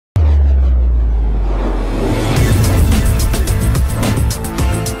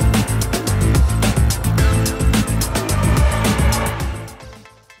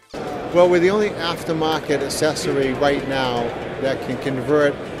Well, we're the only aftermarket accessory right now that can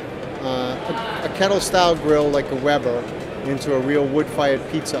convert a kettle-style grill like a Weber into a real wood-fired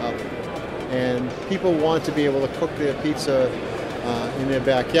pizza oven. And people want to be able to cook their pizza in their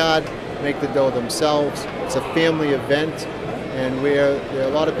backyard, make the dough themselves. It's a family event, and where there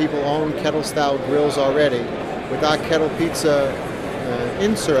are a lot of people own kettle-style grills already. With our Kettle pizza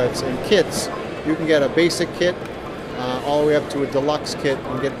inserts and kits, you can get a basic kit all the way up to a deluxe kit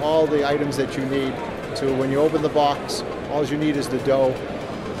and get all the items that you need to, when you open the box, all you need is the dough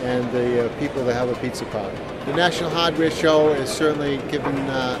and the people that have a pizza party. The National Hardware Show has certainly given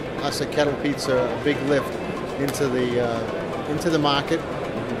us at Kettle Pizza a big lift into the market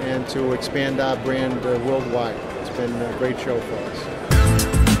and to expand our brand worldwide. It's been a great show for us.